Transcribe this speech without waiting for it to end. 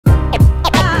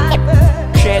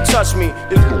touch me.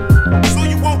 So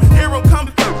you won't hear him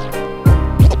coming through.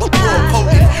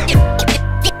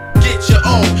 Get your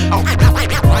own. I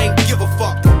ain't give a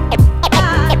fuck.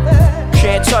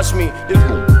 Can't touch me.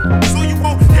 So you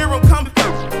won't hear him coming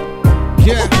through.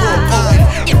 Yeah.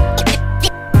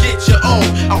 Get your own.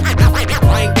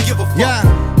 I ain't give a fuck.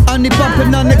 Yeah. Only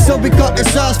bumping on next, so we got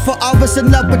his ass. For hours in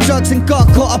love with drugs and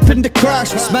got caught up in the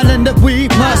crash. Smelling the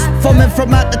weed musk, forming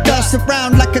from out the dust.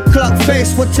 Around like a clock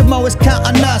face, what you always count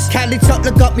on us. Cali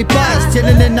chocolate got me buzzed,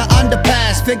 chilling in the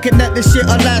underpass, thinking that this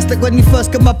shit'll last. Like when you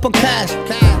first come up on cash.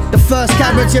 The first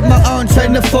carriage in my own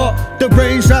train of thought. The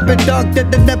Range Rabbit dog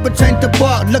that they never trained to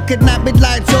walk. Looking at me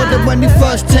like Jordan when he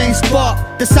first changed sport.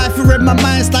 The cipher in my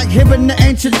mind's like hearing the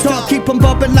ancient talk. Keep on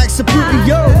bobbing like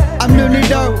Sabudio. I'm loony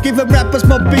though, giving rappers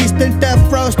more beats than Death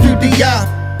Row Studio.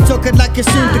 Talking like it's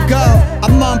soon to go.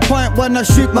 I'm on point when I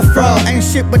shoot my throw. Ain't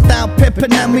shit without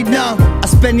pippin' and we know. I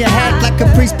spin your head like a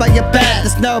priest by your bed.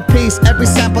 There's no peace, every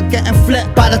sample getting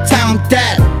flipped by the time I'm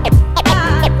dead.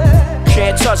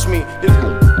 Can't touch me.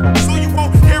 So you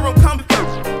won't hear him coming through.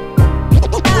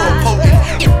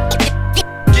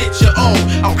 Get your own.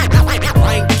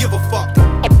 I ain't give a fuck.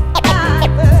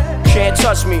 Can't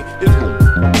touch me.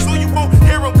 So you won't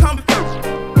hear him coming through.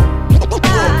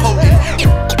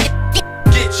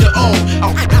 Get your own.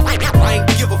 I ain't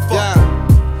give a fuck.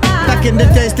 Back in the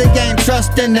days they ain't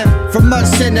trusting them. From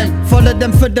us in them, follow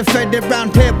them for the faded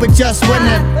round here, we're just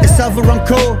winning. It's over, I'm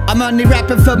cool. I'm only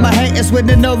rapping for my haters,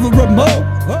 winning over a move.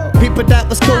 People that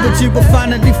was cool with you will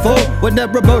finally fall. When their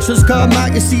emotions come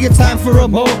out, you see it's time for a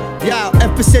move. Yo,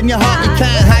 if it's in your heart, you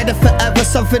can't hide it forever.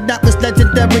 Something that was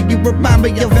legendary, you remind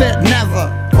me of it, never.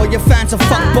 All your fans are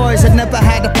fuckboys and never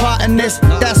had a part in this.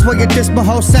 That's why you diss my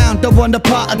whole sound, don't want a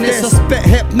part of this. I spit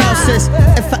hypnosis,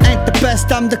 if I ain't the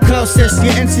best, I'm the closest.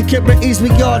 Your insecurities we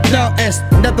all notice,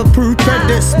 never prove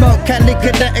credit. Smoke Cali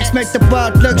kinetics, make the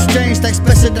world look strange like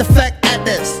special effect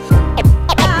edits.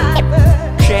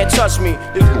 Can't touch me.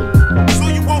 So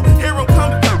you won't hear him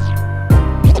coming through.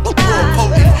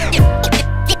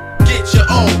 Get your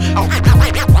own. I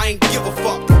ain't give a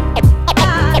fuck.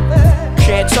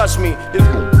 Can't touch me.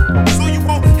 So you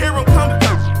won't hear him coming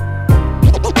through.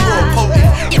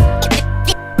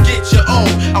 Get your own.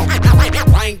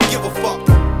 I ain't give a fuck.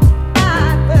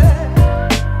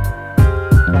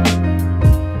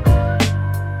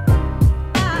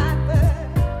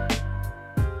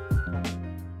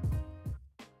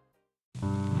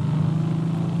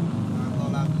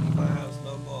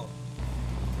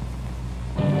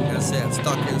 I'm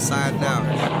stuck inside now.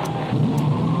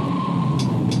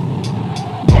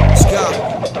 Let's go.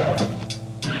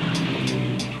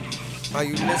 Are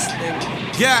you listening?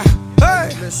 Yeah. Hey. Are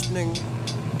you listening?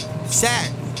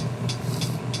 Sad.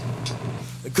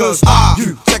 Cause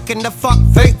you checking the fuck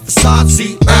fake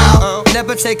Versace now.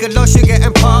 Never take a loss, you're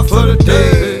getting par for the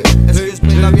day. Excuse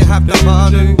me, love, you have to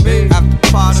pardon me. Have to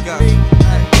pardon me.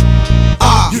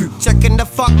 You checking the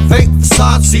fuck fake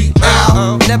Versace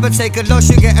now. Never take a loss,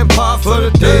 you're getting par for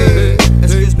the day.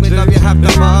 Excuse me, love, you have to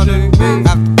pardon me.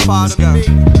 Have to pardon me.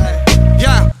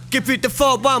 Yeah. Give you the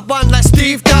 411 like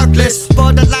Steve Douglas.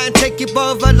 Borderline take you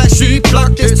over like she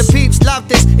blocked this. The peeps love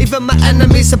this, even my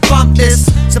enemies have bumped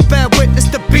this. So bear witness,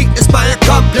 the beat is my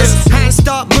accomplice. Hands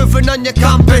start moving on your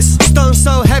compass. Stone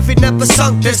so heavy, never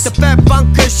sunk this. The bare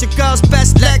bunkers, your girl's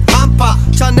best leg humper.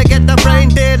 Tryna get the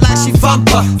reindeer like she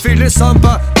thumper. Feeling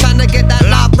somber, tryna get that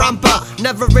loud rumper.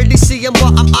 Never really seeing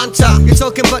what I'm onto. You're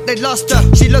talking but they lost her.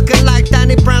 She looking like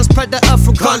Danny Brown's Predator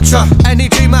from Contra. Any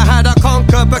dream I had I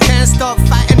conquer, but can't stop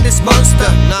fighting this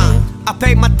monster. Nah, I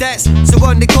pay my debts, so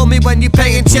only call me when you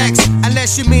paying checks.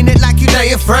 Unless you mean it like you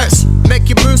laying threats. Make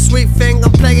your move, sweet thing,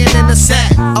 I'm playing in the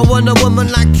set. I want a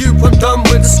woman like you, I'm done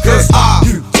with the skirt.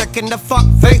 You checking the fuck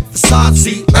fake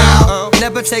Versace now.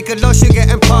 Never take a loss, you're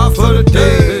getting par for the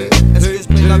day. Excuse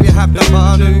me, love, you have to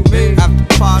pardon me. Have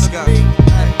to pardon me.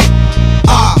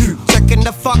 You checking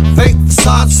the fuck fake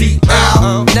Versace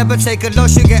now. Never take a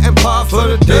loss, you're getting par for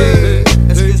the day.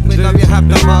 Excuse me, love, you have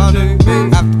to pardon me.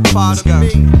 Have to pardon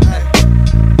me.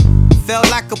 Felt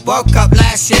like I woke up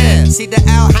last year. See the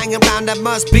L hanging around, that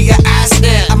must be your ass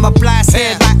there. I'm a blast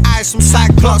here like eyes from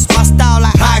Cyclops. My style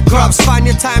like high crops. Find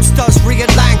your time starts,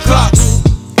 realign clocks.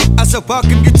 As I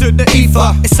welcome you to the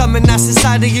ether, it's something that's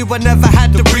inside of you, I never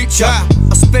had to reach ya.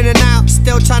 I'm spinning out,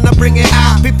 still trying to bring it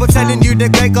out. People telling you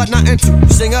that they got nothing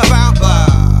to sing about.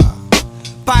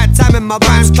 By the time my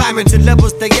rhymes climbing to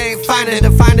levels they ain't finding.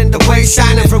 And finding the way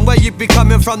shining from where you be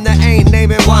coming from, there ain't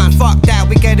naming one. Fuck that,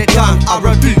 we get it done,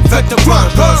 R&B,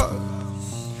 veteran.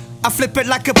 I flip it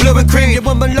like a blue and cream. Your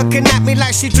woman looking at me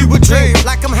like she do a dream.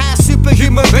 Like I'm half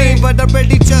superhuman being, but I'm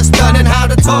really just learning how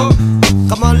to talk.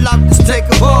 Come on love, let's take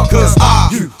a walk. Cause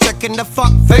you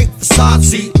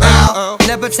seat out.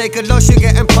 Never take a loss, you're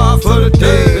getting part for the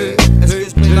day.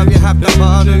 Excuse me, love, you have to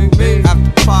pardon me. Have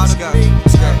to pardon me.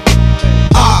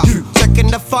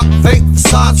 Checking the fuck fake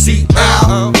facade seat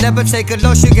out. Never take a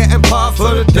loss, you're getting part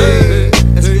for the day.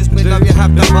 Excuse me, love, you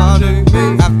have to pardon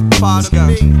me. Have to pardon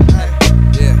me.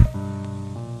 Yeah.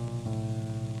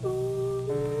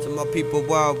 To my people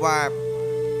worldwide,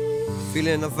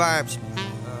 feeling the vibes.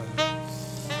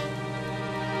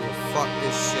 Fuck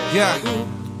this shit. Yeah.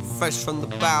 Fresh from the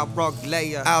bow, rock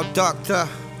layer. Our doctor.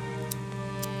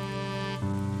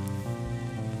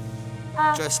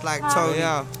 Dressed like Tony.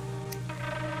 Yeah.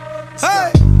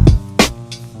 Hey!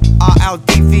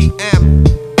 RLDVM.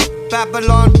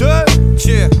 Babylon Dirt.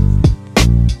 Cheer.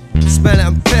 Smell it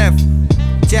and Piff.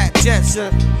 Jack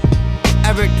Jetson.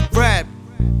 Eric the Brad.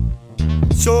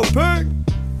 Chopin.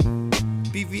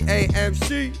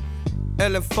 BVAMC.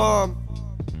 Ellen Farm.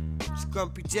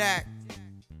 Grumpy Jack.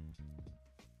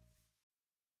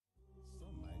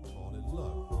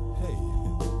 Hey,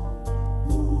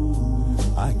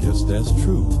 I guess that's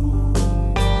true.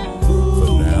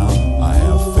 For now, I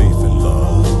have faith and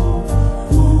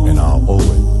love, and I'll owe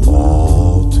it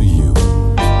all to you.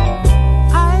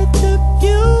 I took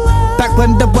you out. Back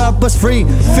when the world was free,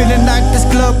 feeling like this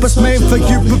club was made for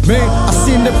you but me. I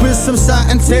seen it with some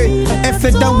certainty. If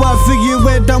it don't work for you,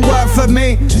 it don't work for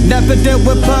me. Never deal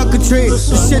with purgatory. The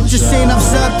shit you seen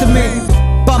observed to me.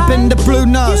 Bumping the blue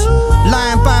nose,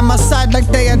 lying by my side like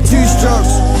they had 2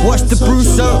 strokes. Watch the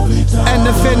bruise up,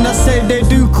 anything I say they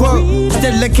do quote.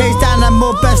 Still a caged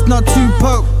animal, best not to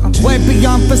poke. Way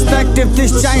beyond perspective,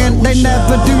 this giant they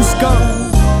never do scope.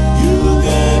 You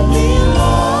gave me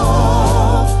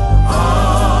love,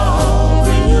 I'll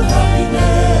bring you happiness.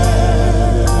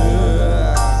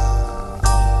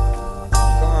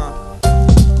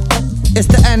 Is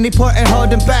there any point in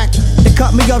holding back? They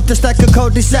cut me off just like a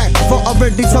cul-de-sac. Thought I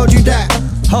already told you that.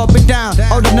 Hold me down,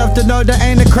 old enough to know there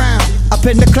ain't a crown. Up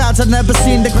in the clouds, I've never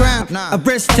seen the ground. A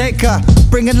risk taker,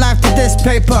 bringing life to this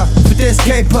paper. For this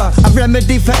caper, a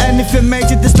remedy for anything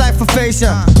major, this life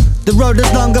aphasia. The road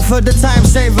is longer for the time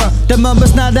saver. The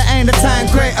moments now, there ain't a time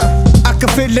greater. I can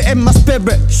feel it in my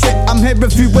spirit. Shit, I'm here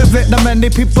if you with it. Not many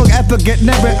people ever get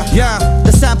near it. Yeah,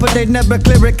 the sample they never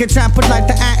clear it. Get trampled like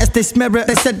the ant as they smear it.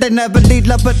 They said they never need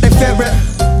love, but they fear it.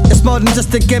 It's more than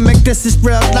just a gimmick, this is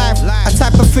real life. A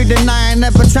type of feeling I ain't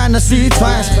never trying to see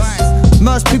twice.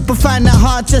 Most people find it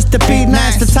hard just to be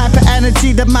nice. The type of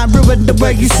energy that might ruin the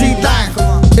way you see life.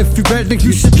 If you're ready,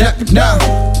 you should let me know.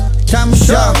 Time is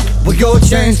short, well your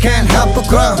change can't help but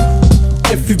grow.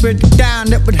 If you break it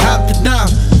down, it would help to know.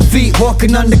 Feet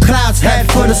walking on the clouds, head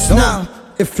for the snow.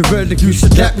 If you're ready, you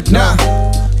should let me know.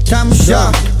 Time is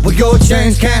short, well your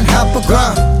change can't help but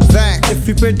grow. If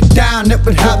you break it down, it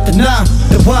would help to know.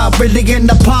 The world really in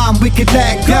the palm, we could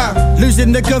let go.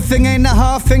 Losing the good thing ain't a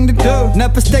hard thing to do.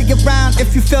 Never stay around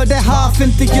if you feel they're half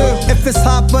into you. If it's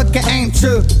hard work, it ain't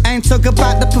true. Ain't talk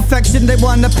about the perfection they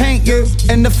wanna paint you.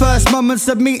 In the first moments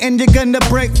of meeting, you're gonna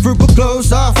break through but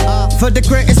close off. For the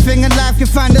greatest thing in life, you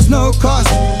find there's no cost.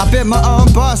 I've been my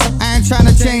own boss, I ain't trying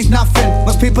to change nothing.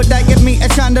 Most people that get me are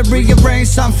trying to rearrange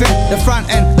something. The front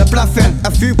end, the bluffing,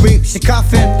 a few weeks, she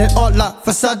coughing. Then all up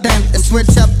for sudden, they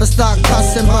switch up and start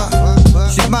cussing. But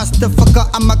she must have forgot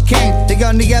I'm a king. They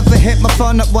only ever hit my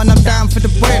phone up when I'm down for the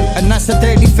win. And that's a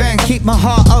daily thing, keep my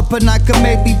heart open like a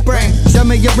maybe brain. Show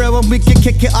me your real and we can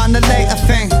kick it on a later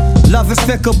thing. Love is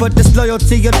fickle but this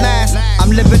loyalty will last. I'm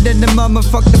living in the moment,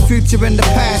 fuck the future and the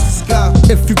past. Let's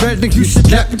go. If you're ready you should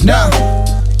let me know.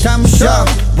 Time is short,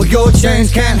 well your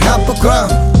change can't help but grow.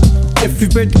 If you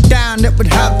break it down, it would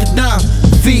help to know.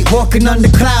 Feet walking on the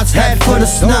clouds, head for the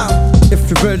snow. If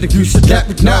you're ready, you should let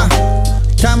me know.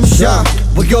 Time is short,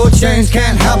 well your change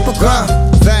can't help but grow.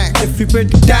 If you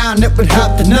break it down, it would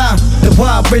help to know. The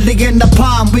world really in the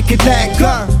palm, we could let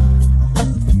go.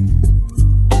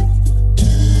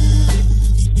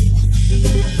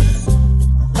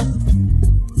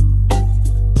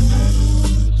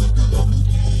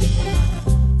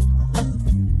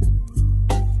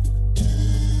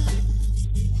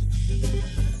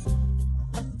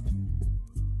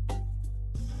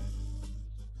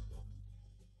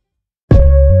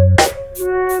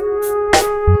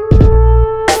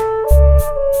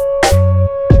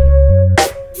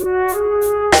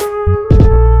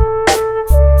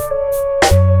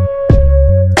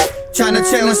 Tryna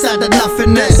chill inside the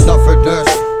nothingness.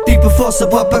 Deeper force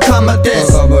of what become of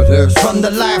this. From the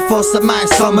life force of my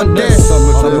summon this.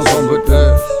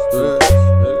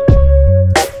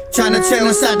 Tryna chill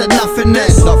inside the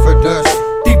nothingness.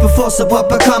 Deeper force of what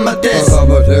become of this.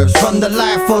 From the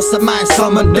life force of my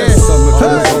summon this.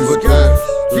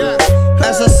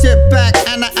 As I sit back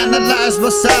and I analyze what's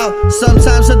myself.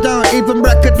 Sometimes I don't even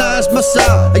recognize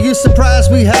myself. Are you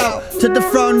surprised we held to the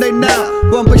throne they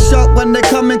knelt? Won't be shocked when they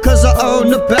come in cause I own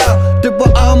the belt. Do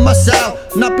I own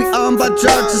myself, not be owned by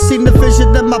drugs. I seen the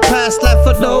vision in my past life,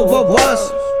 I know what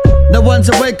was. No one's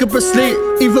awake or asleep,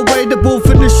 either way the wolf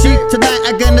in the sheep. Tonight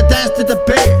I'm gonna dance to the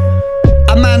beat.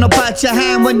 A man will bite your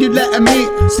hand when you let him eat.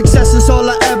 Success is all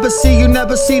I ever see, you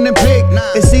never seen him peak.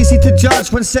 It's easy to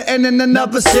judge when sitting in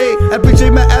another seat. Every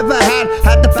dream I ever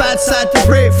had the bad side to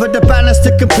breathe, for the balance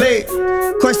to complete.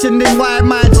 Questioning why it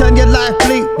might turn your life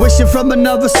bleak, wishing from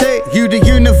another seat. You the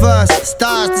universe,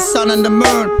 stars, the sun and the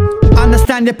moon.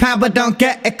 Understand your power, don't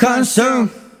get it consumed.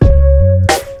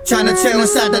 Tryna chill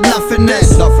inside the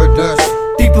nothingness.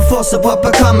 Deeper force of what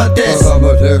become of this.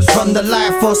 From the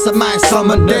life force of mind,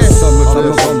 some of this.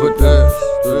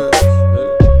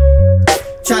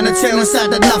 Tryna chill inside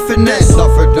the nothingness.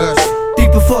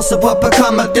 Deeper force of what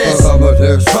become of this.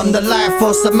 From the life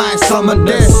force of mind, some of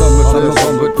this.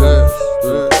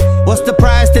 What's the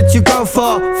price that you go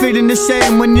for? Feeling the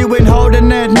shame when you ain't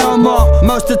holding it no more.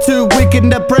 Most are too weak in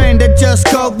their brain, they just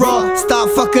go raw. Start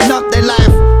fucking up their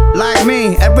life. Like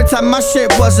me, every time my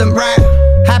shit wasn't right.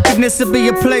 Happiness would be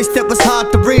a place that was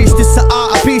hard to reach. This an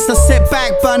art, a piece, I sit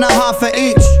back, burn a half of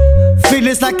each.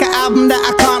 Feelings like an album that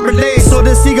I can't release. So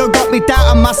this ego got me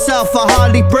doubting myself, I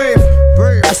hardly breathe.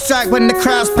 I strike when the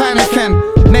crowd's panicking.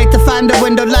 Made to find a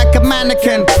window like a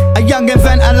mannequin. A young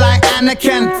inventor like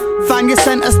Anakin. Find your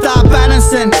center, start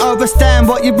balancing. Overstand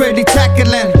what you're really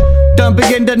tackling. Don't be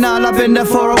in denial, I've been there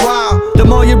for a while. The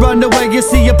more you run away, you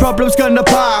see your problems gonna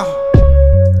pile.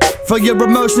 For your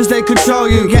emotions, they control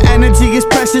you. Your energy is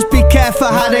precious, be careful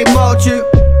how they mold you.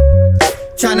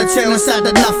 Tryna chill inside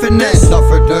the nothingness.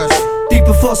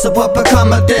 Deeper force of what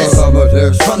become of this.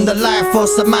 From the life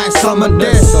force of mind, some of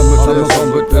this.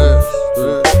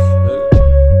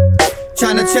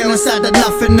 Tryna chill inside the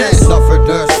nothingness.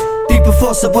 Deeper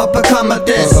force of what become of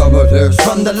this.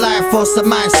 From the life force of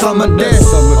mind, some of this.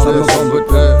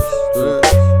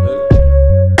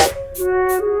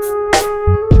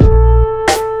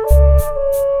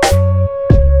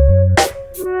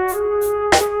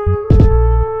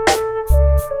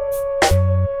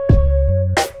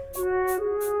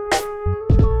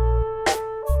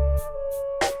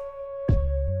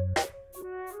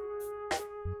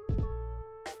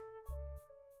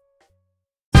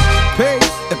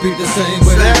 It be the same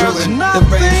way we ruin. The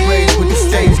range raised with the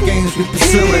stage games we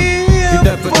pursuing. You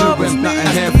never knew him, nothing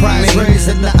here prize raised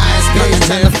in the eyes gaze,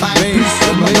 trying to find peace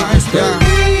with my mind's stirred.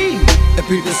 It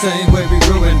be the same way we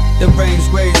ruin. The range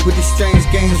raised with the strange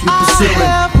games we pursuing.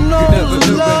 You never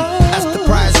knew him, that's the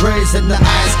prize raised in the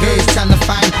eyes gaze, trying to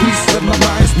find peace with my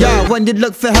mind's stirred. Yo, when you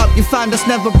look for help, you find it's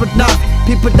never enough.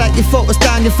 People that you thought was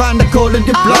down, you find a call in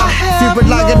your bluff. If you're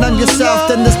relying on yourself,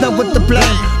 then there's no one to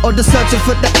blame. Or the searching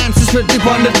for the answers really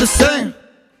one of the same.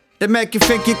 They make you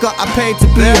think you gotta pay to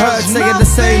be heard, saying the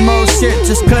same old shit,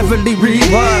 just cleverly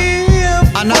reword.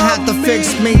 I know how to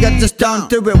fix me, I just don't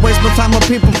do it. Waste my time on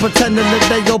people pretending that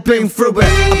they all been through it.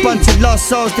 A bunch of lost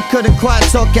souls that couldn't quite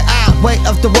talk it out. Weight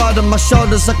of the world on my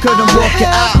shoulders, I couldn't walk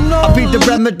it out. I'll be the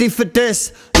remedy for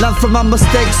this. Learn from my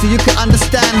mistakes so you can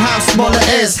understand how small it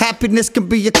is. Happiness can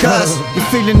be a curse, you're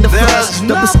feeling the first.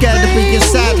 Don't be scared of being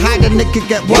sad, hiding it could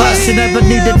get worse. You never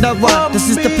needed no one, this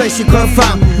is the place you grow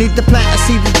from. Need to plant a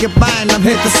seed in your mind, I'm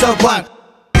here to sow one.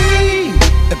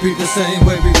 It be the same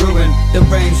way we ruin. The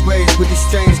range raised with the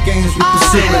strange games we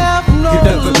pursuing. You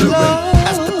never knew him,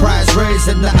 that's the prize raised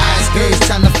in the eyes gaze,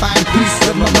 trying to find peace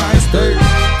with my mind's stirred.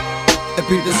 It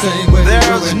be the same way we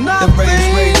ruin. The range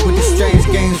raised with the strange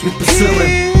games we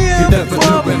pursuing. You never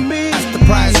knew him, that's the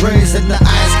prize raised in the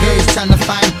eyes gaze, trying to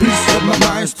find peace with my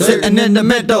mind's stirred. Sitting in the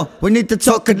middle, we need to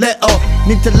talk a little.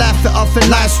 Need to laugh it off in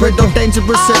life's riddle.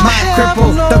 Dangerous, it might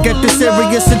cripple. Don't get too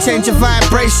serious and change your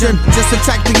vibration. Just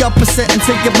attract the opposite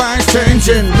until your mind's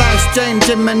changing. Life's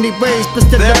changing many ways, but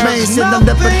still amazing. I'm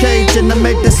never caging, I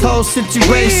made this whole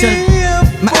situation.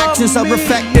 My actions are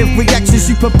effective, reactions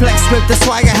you perplexed with. That's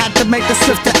why I had to make the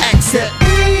swifter exit.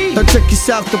 Don't trick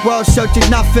yourself, the world showed you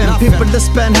nothing. People that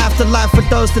spend half their life with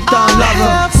those that don't love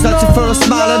them. Searching for a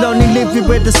smile that only leave you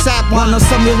with a sad one. Or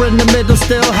somewhere in the middle,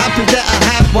 still happy that I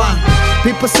had one.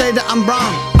 People say that I'm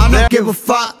wrong, I don't give a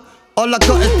fuck. All I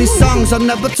got is these songs, I'm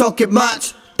never talking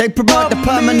much. They promote the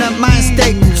permanent mind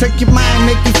state, to trick your mind,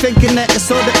 make you thinking that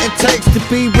it's all that it takes to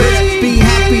be rich, be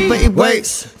happy, but it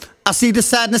waits. I see the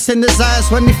sadness in his eyes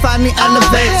when he finally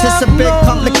elevates. It's a bit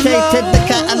complicated, they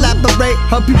can't elaborate.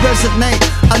 Hope you resonate,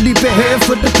 I'll leave it here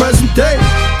for the present day.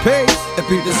 Peace. It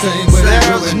be the same way we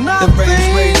ruin. The range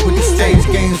raised with the strange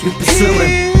games we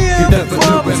pursuing. You never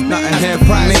knew him, nothing here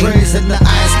prize raised in the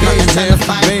eyes gaze, trying to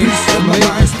find peace with my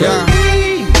mind's stirred.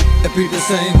 It it be the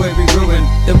same way we ruin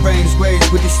the range ways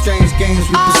with these strange games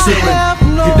we pursuing.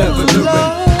 You never knew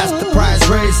it. As the prize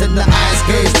raised and the eyes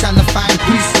gaze, trying to find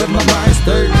peace with my mind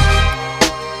stirred.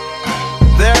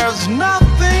 There's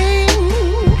nothing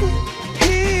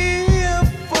here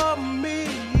for me.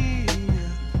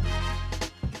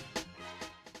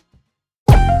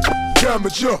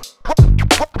 Amateur.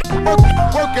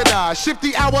 Organized, shift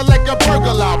the hour like a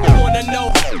burglar. Wanna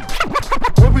know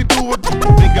what we do with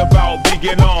think about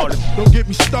being honest. Don't get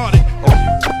me started.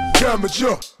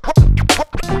 Amateur.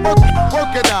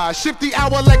 Organized, shift the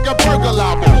hour like a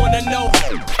burglar. Wanna know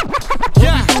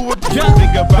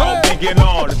think about being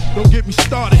honest. Don't get me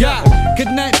started.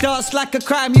 Connect us like a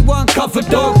crime you uncovered,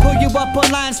 though. Pull you up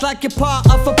on lines like you're part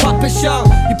of a puppet show.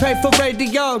 You pay for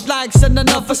radio likes and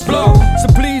another flow. So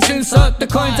please insert the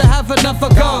coin to have another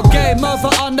go. Game over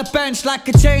on the bench like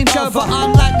a changeover.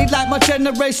 Unlikely like my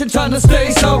generation trying to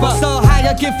stay sober. So high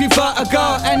I give you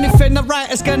vertigo. Anything I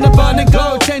write is gonna burn and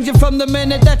glow. Changing from the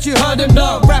minute that you heard him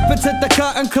know. Rapping to the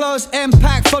curtain close.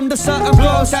 Impact from the certain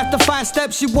blows. After 5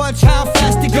 steps you watch how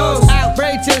fast he goes.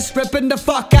 Outrageous, ripping the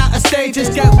fuck out of stages.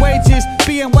 Get wages,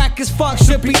 being whack as fuck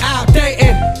should be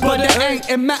outdated. But it ain't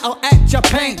in metal, etch your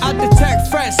paint. I detect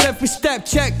threats, every step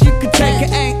check. You can take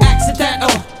it, ain't accidental.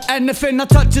 Anything I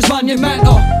touch is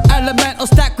monumental. Elemental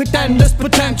stack with endless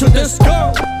potential. Let's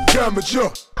go. Amateur.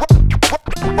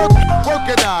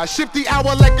 Organized, shift the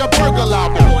hour like a burglar.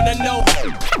 Wanna know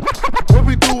what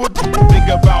we do with think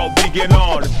about being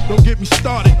honest. Don't get me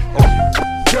started.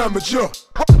 Amateur.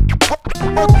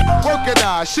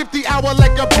 Organized, shift the hour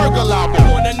like a burglar.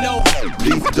 Wanna know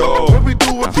Leaf Dog, what we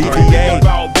do with BBA,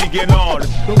 about being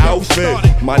honest.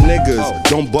 outfit. My niggas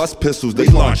don't bust pistols, they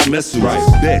launch missiles.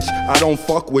 Bitch, I don't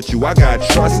fuck with you, I got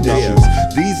trust issues.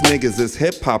 These niggas is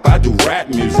hip hop, I do rap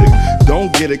music.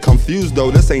 Don't get it confused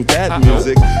though, this ain't that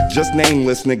music. Just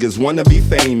nameless niggas wanna be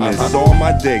famous. On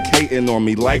my dick, hating on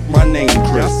me like my name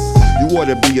Chris. You ought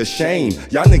to be ashamed,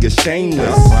 y'all niggas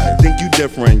shameless. Think you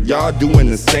different, y'all doing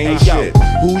the same shit.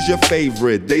 Who's your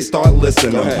favorite? They start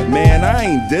listening. Man, I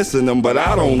ain't dissing them, but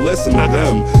I don't listen to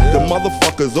them. The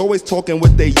motherfuckers always talking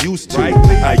what they used to.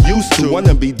 I used to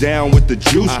wanna be down with the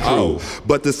juice crew,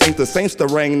 but this ain't the same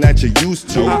starang that you used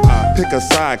to. Pick a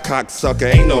side,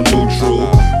 cocksucker, ain't no neutral.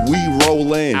 We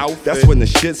roll in, that's when the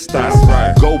shit stops.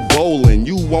 Go bowling,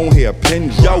 you won't hear a pin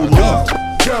drop.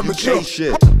 Yo, you can't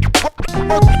shit.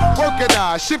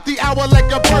 Organized, shift the hour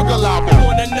like a burglar.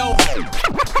 Wanna know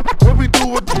what we do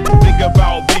with think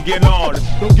about being honest.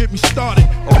 Don't get me started.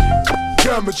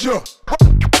 Amateur.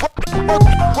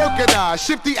 Organized,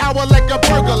 shift the hour like a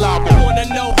burglar. Wanna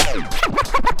know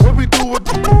what we do with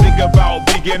think about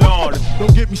being honest.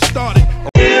 Don't get me started.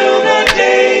 Till the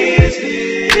day is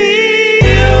here.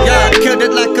 Yeah, killed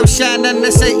it like I'm Shannon,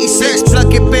 it's 86.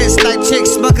 Plug it bitch like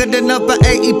chicks, smoking another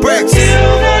 80 bricks.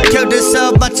 Killed it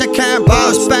so much I can't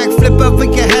boast. Backflip over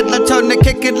your head like Tony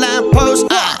kicking lamppost.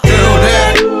 Killed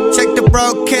it. Check the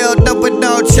bro, killed up with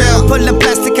no chill. Pulling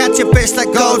plastic out your bitch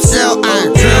like gold seal.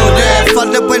 Drilled it.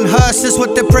 Following hearses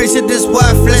with the praising is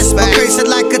worthless. But crazy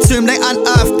like a tomb, they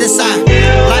unearthed this.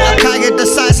 Like a kaya the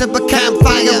size of a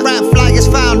campfire. Rat flyers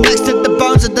found next to the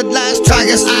bones of the last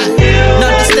triers.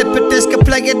 Not the slip of this can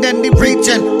play it in the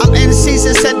region. I'm in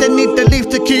season, said they need to leave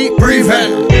to keep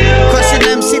breathing. Crushing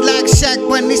MC like Shaq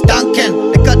when he's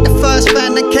dunking. They got the first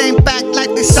fan and came back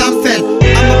like there's something.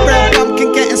 I'm a brown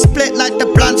pumpkin getting split like the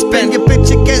blunt spin. Your bitch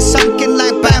you get sunken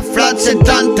like bad floods in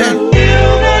London.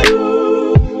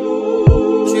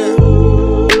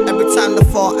 Yeah. Every time the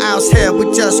 4 ounce here, we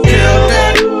just killed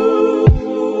it.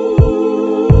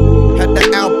 Had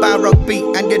the Al Barrow beat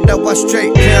and you know I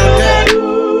straight killed it.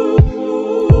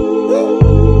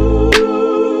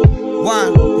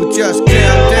 We just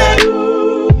killed it.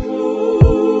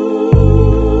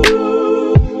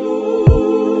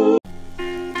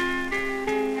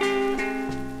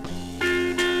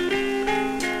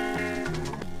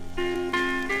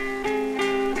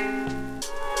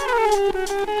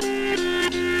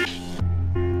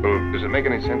 Does it make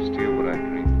any sense to you what I'm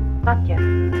doing? Not yet.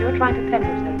 You were trying to tell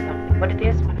yourself something. What it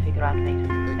is, I want to figure out later.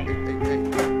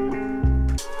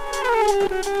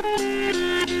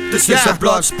 This is a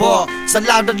blood sport, so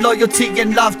loud the loyalty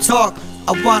and love talk.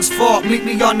 I once fought, meet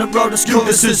me on the road to school.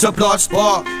 This is a blood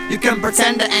sport. You can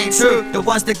pretend it ain't true. The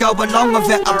ones that go along with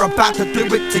it are about to do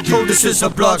it to you. This is a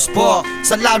blood sport,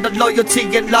 so loud the loyalty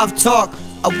and love talk.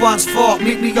 I once fought,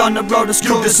 meet me on the road to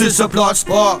school. This is a blood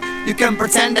sport. You can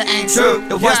pretend it ain't true.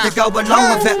 The ones that go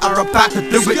along with it are about to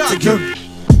do it to you.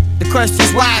 The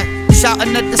question's why?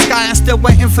 Shouting at the sky and still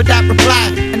waiting for that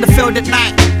reply. In the field at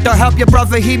night, don't help your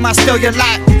brother, he might steal your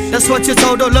life. That's what you're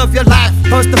told all of your life.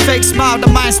 Post a fake smile, the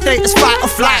mind state is fight or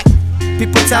flight.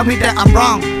 People tell me that I'm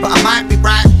wrong, but I might be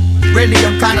right. Really,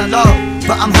 I'm kinda low,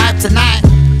 but I'm hyped tonight.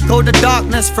 Call the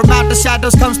darkness, from out the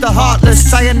shadows comes the heartless.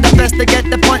 Trying the best to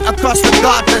get the point across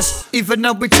regardless. Even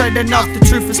though we trading off, the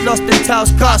truth is lost in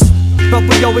tales cost. But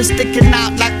we always sticking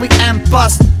out like we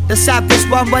bust. The savage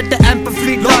one where the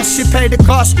empathy lost. You pay the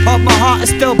cost, but my heart is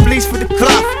still bleeds for the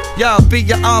cloth. Yo, be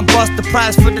your own boss, the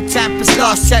prize for the champ is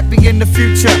lost. Check me in the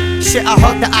future, shit I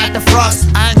hope that I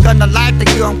defrost. I ain't gonna lie to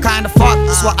you, I'm kinda fucked,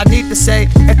 that's what I need to say.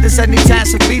 If there's any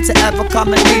chance for me to ever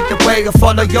come and lead the way or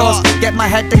follow yours, get my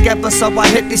head together so I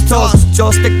hit these toes.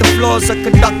 Jaws stick the floors, a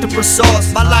conductible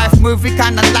source. My life movie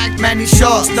kinda like many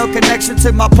shorts. No connection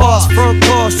to my past, full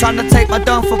course, trying to take my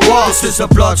down for war. This is a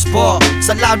blood sport,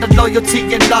 so loud the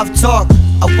loyalty and love talk.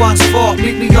 I once fought,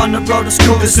 meet me on the road to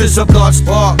school. This is a blood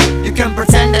sport. You can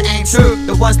pretend it ain't true.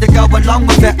 The ones that go along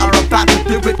with it are about to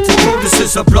do it to you. This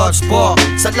is a blood sport.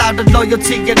 So loud the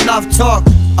loyalty and love talk.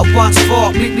 I once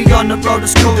fought, meet me on the road to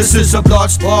school. This is a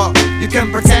blood sport. You can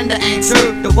pretend it ain't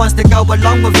true. The ones that go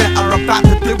along with it are about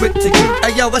to do it to you.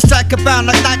 Hey yo, I strike a bound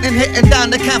like lightning hitting down.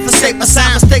 They can't forsake my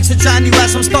sound. Mistakes are trying you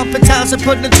as I'm stomping towns and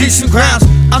putting decent grounds.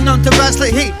 I'm known to rise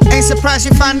like heat. Ain't surprised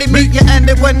you finally meet your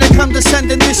end when they come to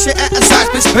sending this shit at a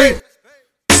seismic speed.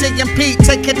 C&P,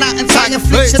 taking out entire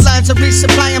fleets. Your lines are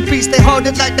resupplying beats. They hold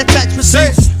it like the tax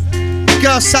receipts.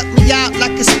 Girls suck me out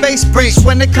like a space breach.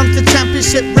 When it comes to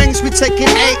championship rings, we taking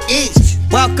 8 each.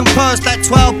 Well composed like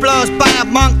 12 blows by a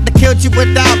monk that killed you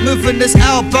without moving his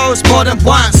elbows more than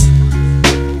once.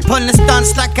 Pulling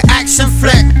stunts like an action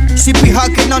flick. She be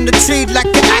hugging on the tree like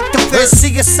an activist. See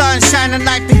your sun shining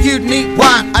like the unique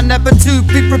one. I never do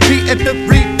be repeated the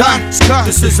redone.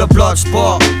 This is a blood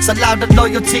sport, so loud the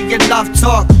loyalty and love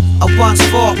talk. I once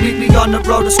fought, meet me on the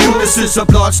road to school. This is a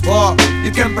blood sport.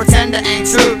 You can pretend it ain't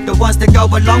true. The ones that go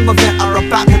along with it are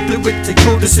about to do it to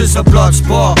you. This is a blood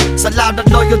sport, so loud the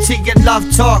loyalty and love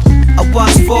talk. I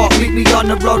once fought, meet me on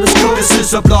the road to school. This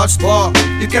is a blood sport.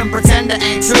 You can pretend it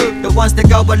ain't true. The ones that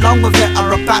go along with it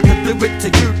are about to do it to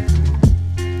you.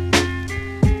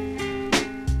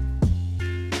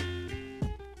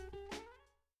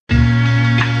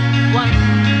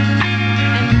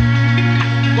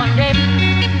 One day,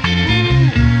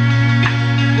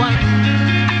 one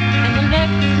and the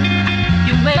next,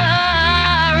 you may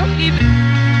keep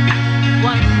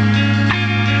one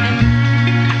and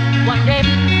one day,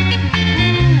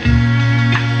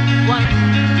 one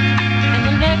and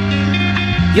the next,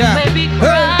 yeah. Baby,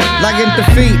 cry. Like in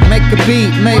defeat, make a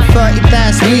beat, made 30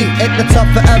 dance heat. At the top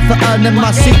forever, earning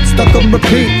my seat, stuck on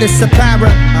repeat. It's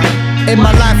apparent. In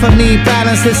my life I need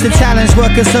balance, it's a challenge.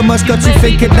 Working so much got you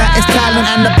thinking that it's talent.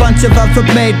 And a bunch of other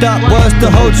made up words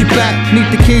to hold you back. Need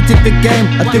the key to the game,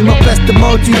 I do my best to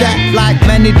mold you that. Like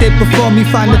many did before me,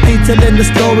 find the detail in the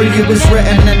story. It was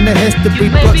written in the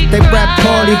history books, they rap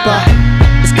poorly, but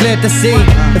it's clear to see.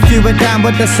 If you were down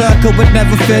with the circle, would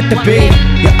never fear to be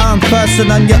your own person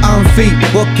on your own feet,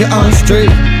 walk your own street.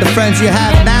 The friends you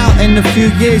have now, in a few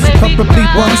years you probably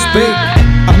won't speak.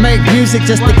 I make music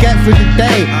just to get through the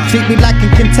day. Treat me like I'm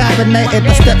contaminated,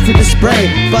 I step through the spray.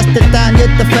 Busted down your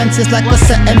defenses like I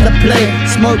set in the play.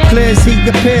 Smoke clears, heat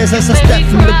appears as I step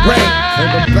from the grave.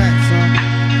 Back, son.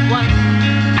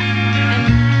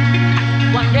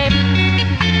 One day,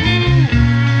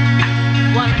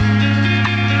 one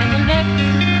and the next,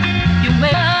 you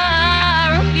may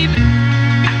keep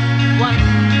one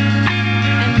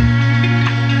and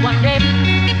one day,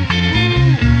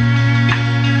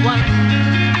 one.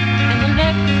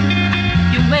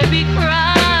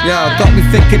 Yo, got me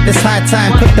thinking this high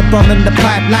time. Put the bomb in the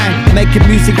pipeline. Making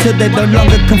music till they no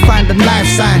longer can find a life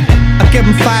sign. I give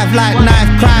them 5 like knife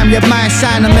crime. Your mind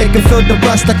shine, I make them feel the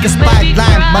rush like a spike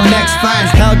line. My next finds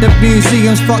held at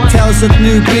museums. Cocktails of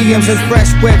new beams and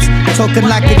fresh whips. Talking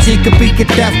like a G could be a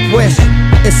death wish.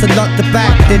 It's a lot to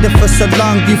back. Did it for so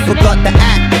long you forgot to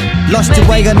act. Lost your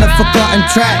way on the forgotten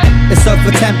track. It's so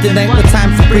tempting, ain't no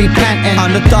time for repenting.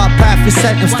 On the dark path you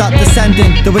sent him, start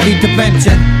descending. Do we need to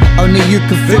mention? Only you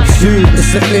can fix you,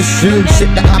 it's an issue.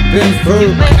 Shit that I've been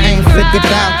through, I ain't figured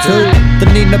out too.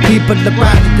 Don't need no people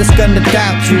around you that's gonna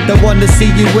doubt you. Don't wanna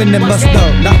see you winning, must know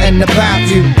nothing about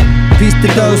you. Peace to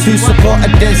those who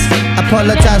supported this.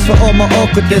 Apologize for all my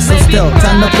awkwardness. I'm still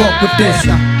trying to walk with this.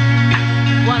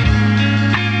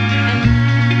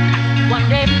 One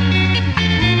day,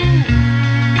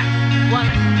 one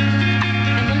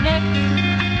and the next,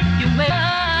 you may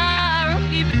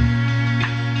keep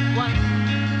one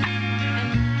and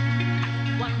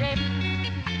one day,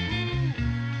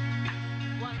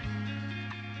 one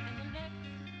and the next,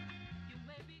 you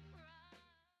may be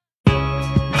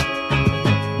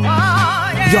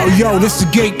crying. Yo, this is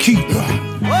the Gatekeeper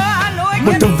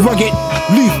with the rugged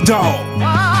Leaf Dog.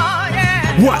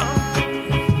 What?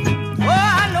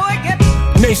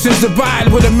 Nations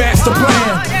divide with a master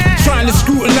plan, trying to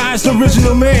scrutinize the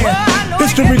original man.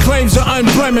 History claims are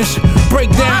unblemished. Break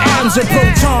down atoms and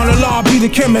proton, Allah be the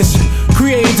chemist.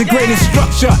 Created the greatest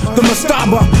structure, the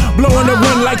mastaba. Blowing the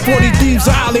wind like 40 thieves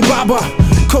of Alibaba.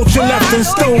 Culture left in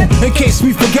stone, in case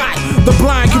we forgot. The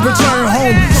blind can return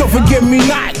home, so forgive me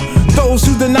not. Those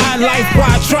who deny life,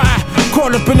 why try?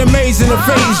 Caught up in the maze in the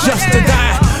phase just to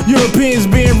die. Europeans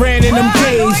being ran in them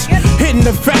caves, hidden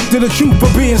the fact of the truth of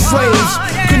being slaves.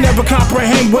 Could never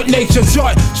comprehend what nature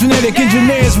taught. Genetic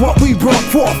engineers what we brought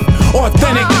forth.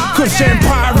 Authentic, Kush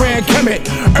Empire ran Kemet.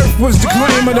 Earth was the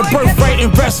claim of the birthright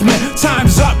investment.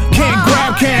 Time's up, can't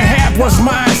grab, can't have what's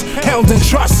mine. Held in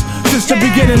trust since the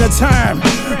beginning of time.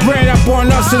 Ran up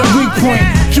on us at a weak point.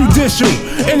 Judicial,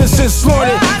 innocent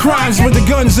slaughtered. Crimes with the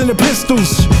guns and the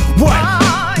pistols. What,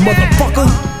 motherfucker?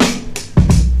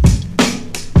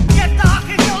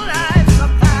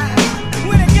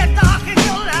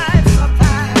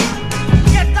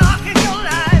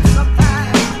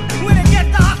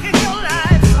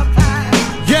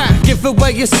 Give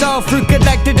away yourself through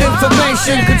connected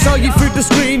information. Control you through the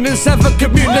screen and sever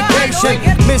communication.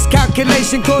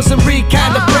 Miscalculation causing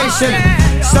recalibration.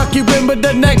 Suck you in with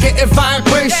a negative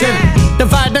vibration.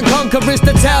 Divide and conquer is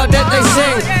the tale that they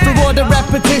sing. Through all the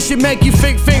repetition make you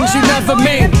think things you never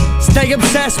mean. Stay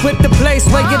obsessed with the place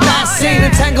where you're not seen.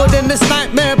 Entangled in this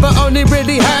nightmare but only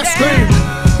really half scream.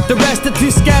 The rest are too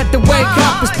scared to wake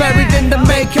up. It's buried in the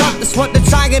makeup. That's what they're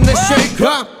trying to shake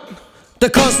up. The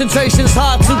concentration's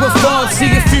hard to afford. See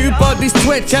a few bodies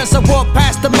twitch as I walk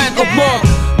past the mental morgue.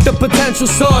 The potential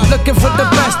sword, looking for the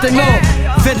best in all.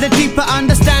 Feel a deeper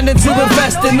understanding to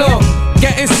invest in all.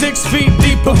 Getting 6 feet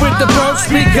deeper with the broke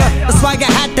speaker. That's why I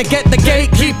had to get the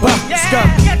gatekeeper. Let's go.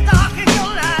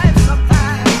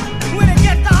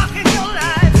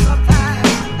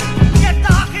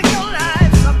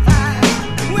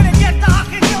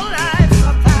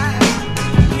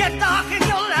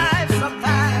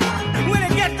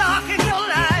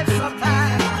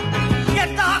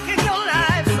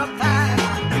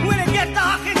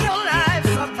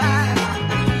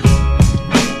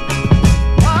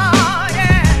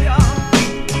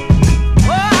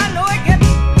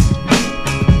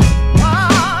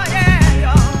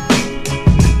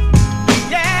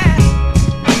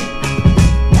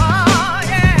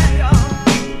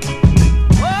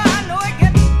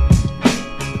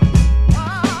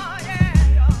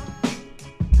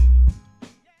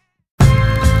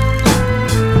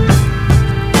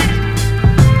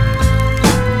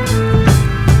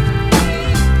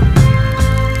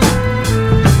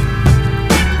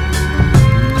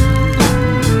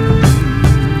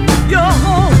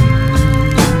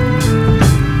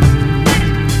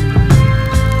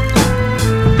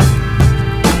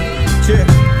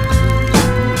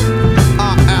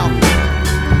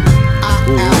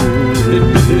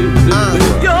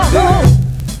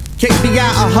 Kick me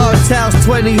out of hotels,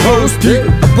 20 hoes deep.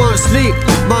 I won't sleep,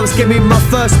 moms give me my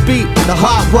first beat, the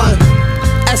hard one.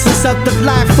 Essence of the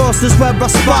life force is where I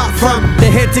spark from.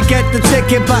 They're here to get the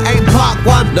ticket but ain't part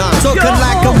one. Talking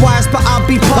like I'm wise but I'll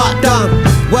be part dumb.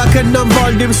 Working on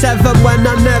volume 7 when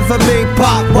I never made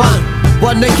part 1.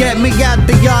 Wanna get me out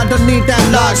the yard, don't need that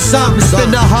large sum. It's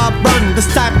been a hard run, this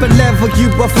type of level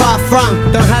you were far from.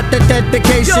 Don't have the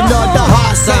dedication or the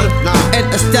heart, son.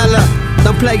 Interstellar,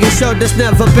 don't play your show, there's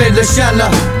never been a sheller.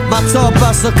 My tour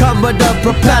bus will come with a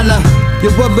propeller.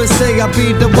 Your woman say I'll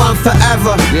be the one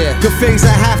forever. Good things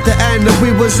that have to end and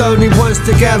we was only once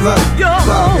together.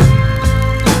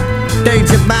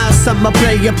 Danger Mouse, I'ma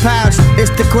play your pouch.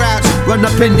 It's the grouch, run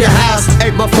up in your house.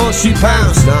 Ain't my 40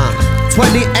 pounds.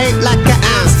 28 like an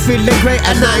ounce, feeling great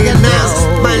and I announce.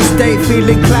 Mind state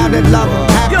feeling clouded, love,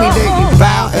 I'm happy that you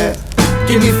bout it.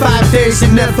 Give me 5 days,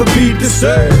 you'll never be the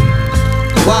same.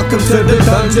 Welcome to the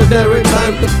dungeon, there ain't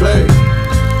time to play.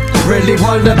 Really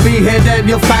wanna be here, then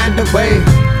you'll find a way.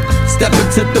 Step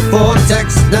into the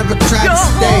vortex, never try to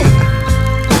stay.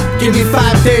 Give me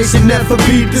 5 days, you'll never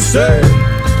be the same.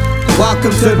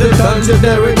 Welcome to the dungeon,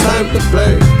 there ain't time to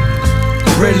play.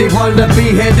 Really wanna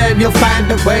be here, then you'll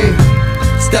find a way.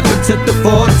 Step into the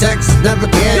vortex, never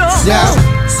get out.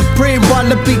 Supreme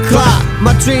wannabe clock,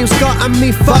 my dreams gotten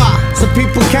me far. Some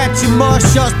people catching more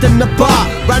shots than the bar.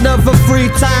 Ran over 3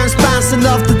 times, bouncing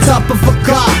off the top of a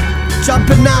car.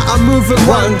 Jumping out, I'm moving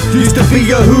one. Used to be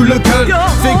a hooligan.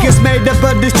 Think it's made up,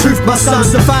 but it's truth. My son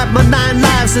survived my 9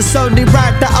 lives. It's only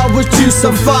right that I was due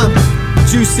some fun.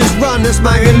 Juices run, that's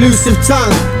my elusive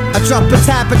tongue. I drop a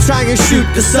tap and try and shoot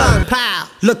the sun. Pow!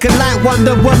 Looking like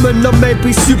Wonder Woman or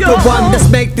maybe Superone. Let's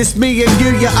make this me and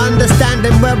you. You're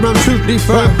understanding where I'm truly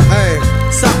from. Hey.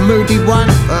 Some moody one,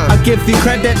 I give you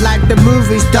credit like the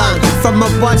movie's done. From a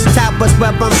watchtower's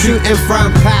where I'm shooting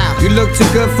from, pal. You look too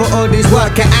good for all these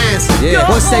working ants.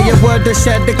 Won't say a word or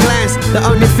shed a glance. The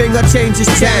only thing I change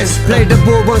is chance. Play the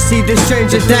ball, won't see the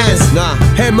stranger dance.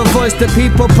 Hear my voice, the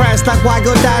people prance like wild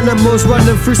animals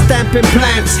running through stamping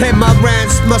plants. Hear my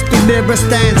rants, must be near a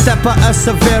stand. Step out a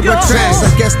severe trance. I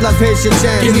guess love here's your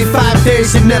chance. Give me 5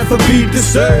 days, you never be the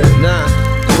same.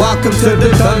 Welcome to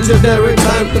the dungeon, there ain't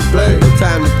time to play.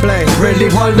 Time to play. Really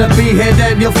wanna be here,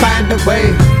 then you'll find a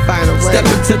way. Step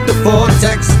into the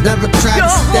vortex, never try to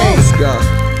stay.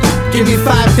 Give me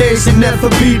 5 days, you never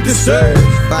be the same.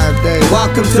 5 days.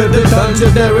 Welcome to the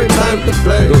dungeon, there ain't time to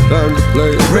play. No time to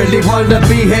play. Really wanna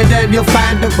be here, then you'll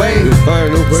find a way.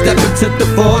 Step into the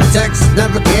vortex,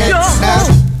 never get out.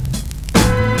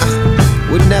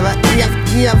 Would never,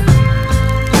 yep.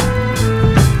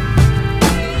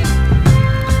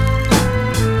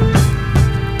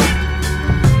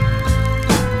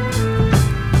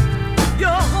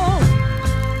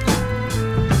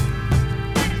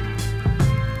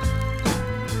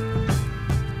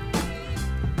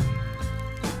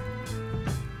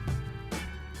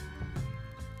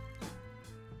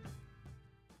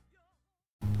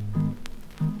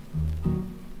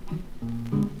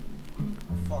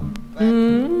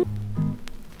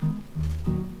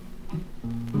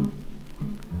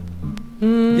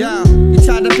 Yeah, you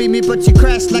try to beat me but you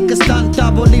crash like a stunt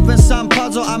double. Leaving some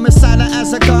puzzle, I'm as silent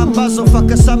as a gun muzzle. Fuck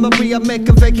a summary, I make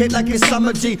a vacate like it's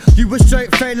summer G. You a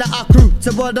straight failure, I grew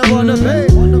to what I wanna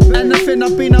be. Anything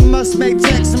I've been, I must make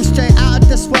checks. I'm straight out of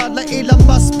this world like Elon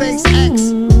Musk,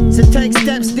 SpaceX. So take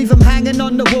steps, leave them hanging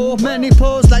on the wall. Many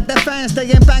pause like their fans, they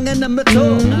ain't banging them at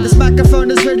all. This microphone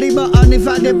is really my only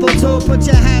valuable tool. Put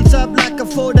your hands up like a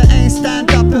fool that ain't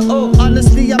stand up at all.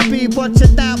 Honestly, I be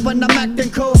watching out when I'm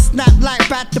acting cool. Snap like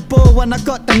bat the ball when I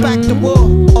got the back the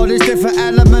wall. All these different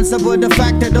elements I would've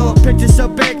factored all. Picture so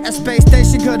big, a space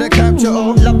station could've captured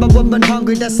all. Love a woman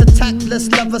hungry, that's a tactless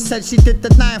lover. Said she did the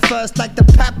 9 first like the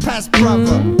Papas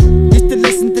brother. Used to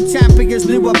listen to champions,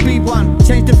 knew I'd be one.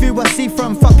 Change the view I see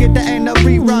from, fuck it, there ain't no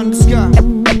reruns.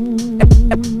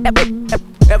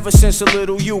 Ever since a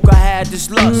little youth I had this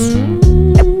lust.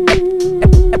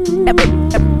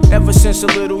 Ever since a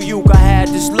little youth I had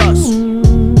this lust.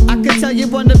 I can tell you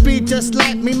wanna be just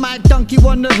like me. Might dunk you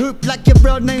on the hoop like your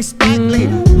real name's Spike Lee.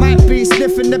 Might be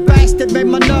sniffing the bass that made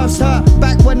my nerves hurt.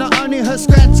 Back when I only heard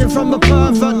scratching from a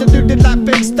pervert. The dude did like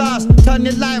big stars, turn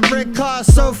it like red cars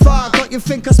so far. Got you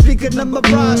think I'm speaking of my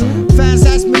bras. Fans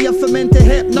ask me if I'm into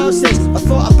hypnosis. I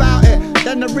thought about it,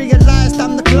 then I realized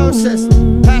I'm the closest.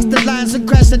 Past the lines and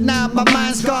crashing now, my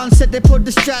mind's gone. Said they pulled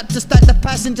the strap just like the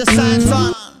passenger signs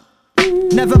on.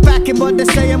 Never backing what they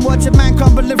say and watch a man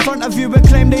crumble in front of you and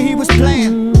claim that he was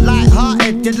playing.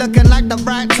 Light-hearted, you're looking like the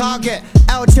right target.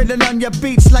 Out chilling on your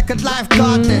beach like a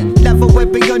lifeguard then. Never way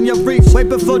beyond your reach, way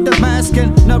before the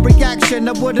masking. No reaction,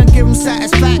 I wouldn't give him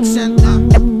satisfaction.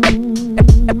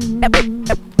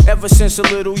 Ever since a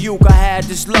little youth I had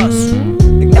this lust.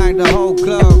 Ignite the whole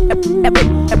club.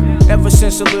 Ever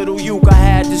since a little youth I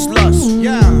had this lust.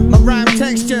 Yeah, my rhyme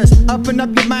textures open up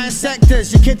your mind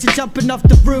sectors. Your kids are jumping off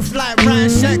the roof like Ryan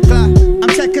Sheckler. I'm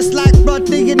checkers like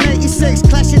Rodney in 86.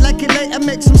 Clashing like it later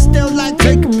makes them still like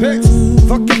taking pics.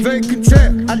 Fucking vacant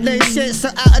trip. I lay shit so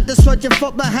out of this world you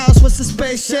thought my house was a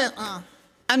spaceship.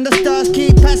 And the stars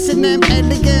keep passing them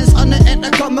aliens on the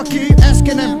intercom. I keep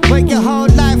asking them, wait your whole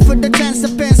life for the chance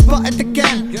of being spotted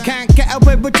again. Can't get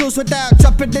away with tools without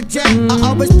dropping the gem. I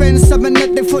always been something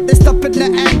that they thought they stop at the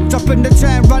end. Dropping the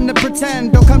trend, run and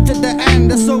pretend, don't come to the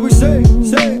end. That's all we say.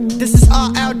 This is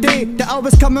RLD. They're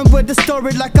always coming with a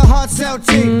story like a hard sell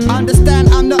cheap. Understand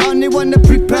I'm the only one that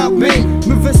prepared me.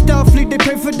 Moving stealthily, they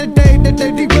pray for the day that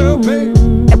they derail me.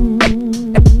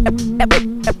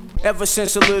 Ever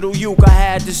since a little youth I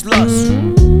had this lust.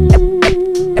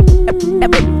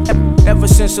 Ever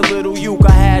since a little youth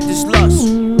I had this lust.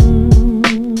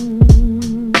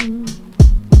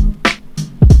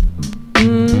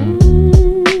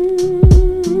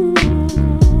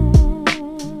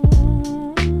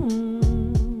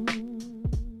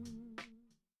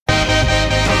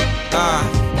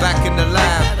 Back in the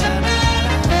lab.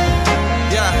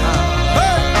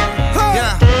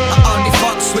 I only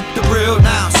fucks with the real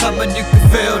now. Something you can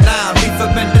feel now. Leave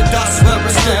them in the dust where we're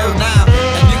still now.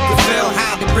 And you can feel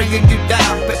how they're bringing you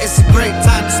down. But it's a great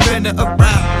time to spin it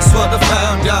around. That's what I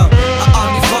found, yo. I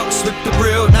only fucks with the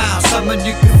real now. Something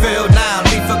you can feel now.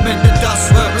 Leave them in the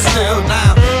dust where we're still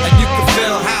now. And you can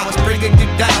feel how it's bringing you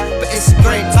down. But it's a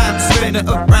great time to spin it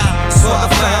around. That's what I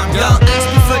found, yo. Don't ask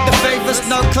me for the favors,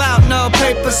 no clout, no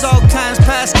papers. Old times,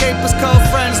 past capers, cold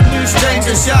friends, new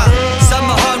strangers, yeah. Some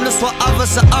are homeless while others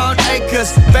across our own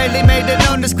acres. Barely made it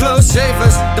known as close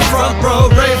shavers, the front row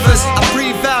ravers. I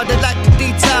breathe out, they like the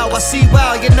detail. I see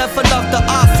wow, you never loved the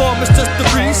art form, it's just the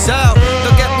resale.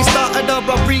 Don't get me started or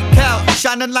I'll recount.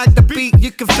 Shining like the beat,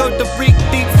 you can feel the reek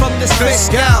deep from this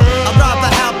fish out. I'd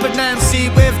rather help an MC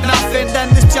with nothing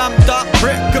than this jumped up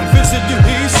brick convincing you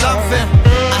he's something.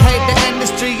 I hate the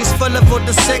industry, it's full of all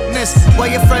the sickness, where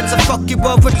your friends will fuck you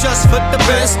over just for the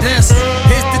business.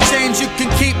 Here's the change, you can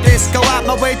keep this. Go out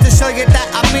my way to show you that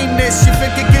I mean this. You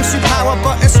think it gives you power,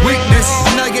 but it's weakness.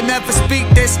 I know you never speak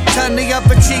this. Turn the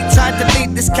other cheek, try to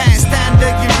lead this. Can't stand the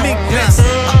uniqueness.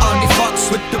 I only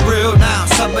fucks with the real now.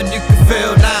 Someone you can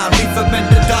feel now. Leave them in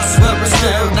the dust where it's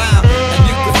still now. And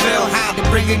you can feel how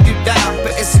they're bringing you down,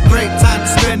 but it's a great time to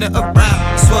spin it around.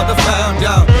 That's what I found,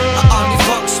 yo. I only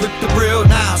fucks with the real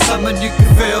now. Someone you can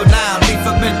feel now. Leave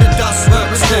them in the dust where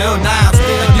it's still now.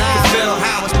 And you can feel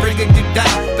how it's bringing you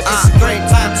down, but it's a great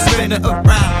time to spin it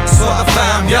around. That's what I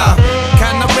found, yo.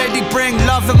 Can I really bring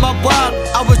love in my world?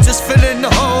 I was just filling the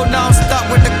hole, now I'm stuck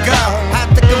with the girl. Had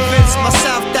to convince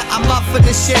myself that I'm up for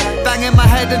this shit. Banging my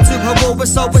head into her wall,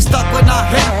 it's always stuck when I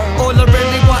hit. All I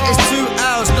really want is 2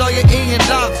 L's, loyalty and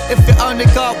love. If you only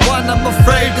got one, I'm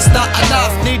afraid it's not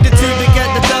enough. Need the 2 to get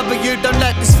the W, don't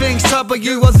let these things trouble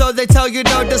you. Although they tell you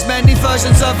no, there's many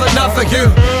versions of another you.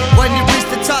 When you reach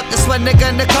the top, that's when they're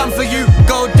gonna come for you.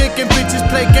 Gold digging bitches,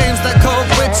 play games like cold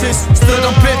witches. Stood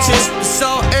on pitches, the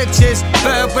soul itches,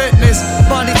 bear witness.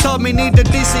 Bonnie told me need a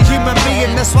decent human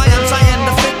being. That's why I'm trying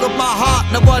to think with my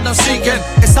heart, know what I'm seeking.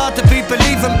 It's hard to be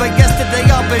believing, but yesterday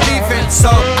I believing. So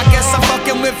I guess I'm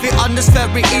fucking with you on this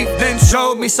very evening.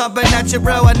 Show me something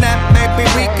natural and that made me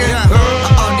weaken.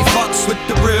 I only fucks with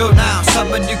the real now.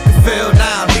 Someone you can feel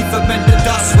now. Leave them in the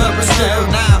dust where it's still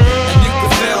now. And you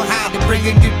can feel how they're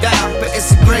bringing you down, but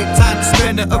it's a great time to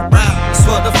spin it around. That's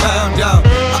what I found, yo.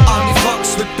 I only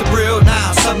fucks with the real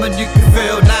now. Someone you can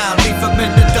feel now. Leave them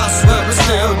in the dust where it's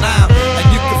still now. And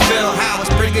you can feel how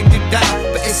it's bringing you down,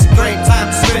 but it's a great time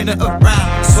to spin it around.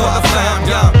 That's what I found,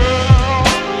 yo.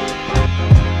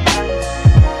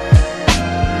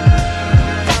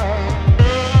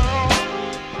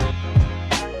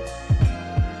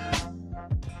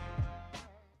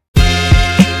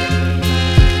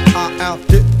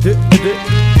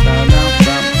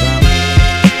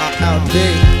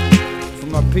 For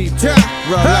my people,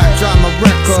 Real Life Drama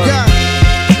Record.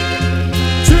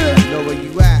 Know where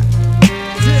you at?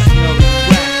 Know where you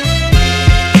at?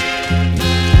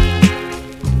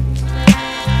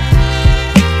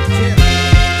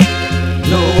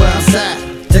 Know where I'm at.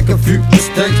 Take a few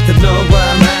mistakes to know where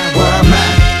I'm at, where I'm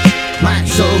at. Might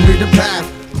show me the path.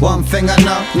 One thing I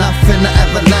know, nothing to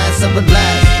ever last, ever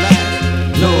last.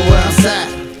 Know where I'm at.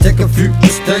 Take a few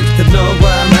mistakes to know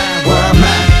where I'm at, where I'm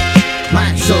at.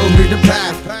 Might show me the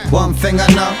path. One thing I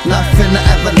know, nothing to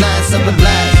ever last, ever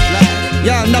last.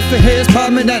 Yo, nothing here is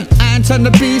permanent. I ain't trying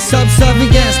to be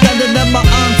subservient. Standing on my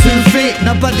own 2 feet.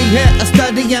 Nobody here is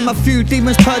studying. A few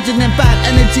demons purging and bad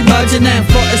energy merging in.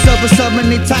 Thought it's over so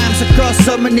many times, across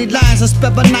so many lines. I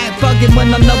spend my night bugging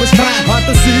when I know it's fine. Hard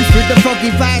to see through the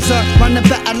foggy visor. Running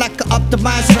better like an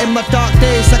optimizer. In my dark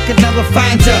days, I could never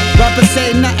find ya. Rather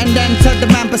say nothing than tell the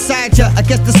man beside ya. I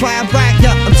guess that's why I'm right,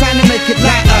 yeah. I'm trying to make it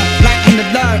lighter. Lighten the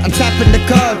load, I'm tapping the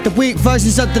code. The weak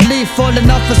versions of the leaf falling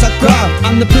off as I grow.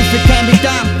 I'm the proof it can be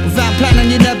done. Without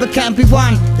planning, you never can be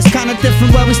one. It's kinda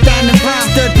different where we standing from.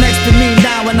 Stood next to me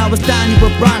now, when I was down, you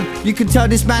would run. You can tell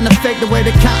this man are fake the way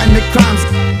they're counting the crumbs.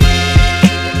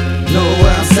 Know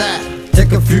where I'm at.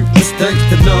 Take a few mistakes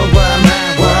to know where I'm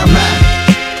at, where I'm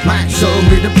at. Might show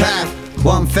me the path.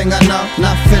 One thing I know,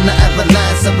 nothing to ever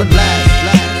last, ever last.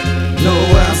 Know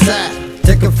where I'm at.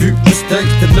 Take a few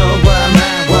mistakes to know where I'm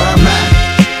at, where I'm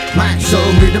at. Might show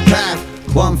me the path.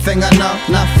 One thing I know,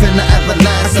 nothing to ever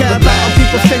last, ever last. I care about what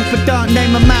people think but don't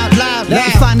name them out loud. Yeah.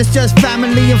 You find it's just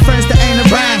family and friends that ain't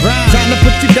around. Trying to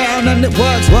put you down and it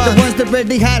works. The ones that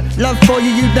really had love for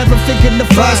you, you never think in the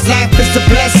first. Life is a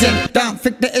blessing, don't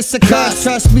think that it's a curse.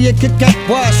 Trust me, it could get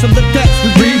worse. From the depths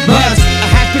we remerge. A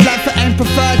happy life I ain't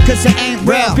preferred cause it ain't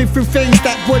real. Been through things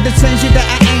that would've changed you that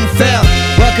I ain't felt.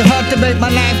 Working hard to make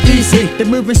my life easy. They're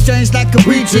moving strange like a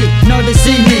Ouija. Know they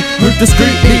see me, move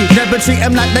discreetly. Never treat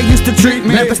them like they used to treat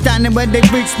me. Never standing when they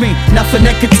reach me, nothing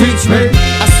they can teach me.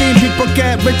 I seen people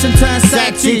get rich and turn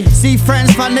satchy. See friends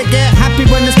finally get happy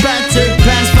when it's patchy.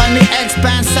 Plans finally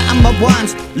expand, setting my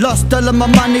ones. Lost all of my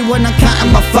money when I'm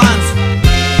counting my funds.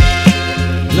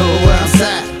 Know where I'm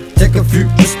at. Take a few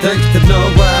mistakes to know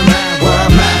where I'm at, where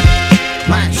I'm at.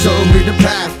 Might show me the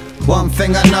path. One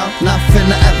thing I know, nothing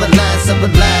to ever last, ever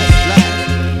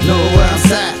last. Know where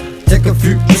I'm at. Take a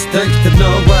few mistakes to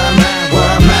know where I'm at, where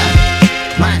I'm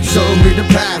at. Might show me the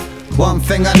path. One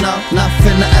thing I know,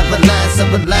 nothing that ever lasts,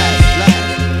 ever lasts.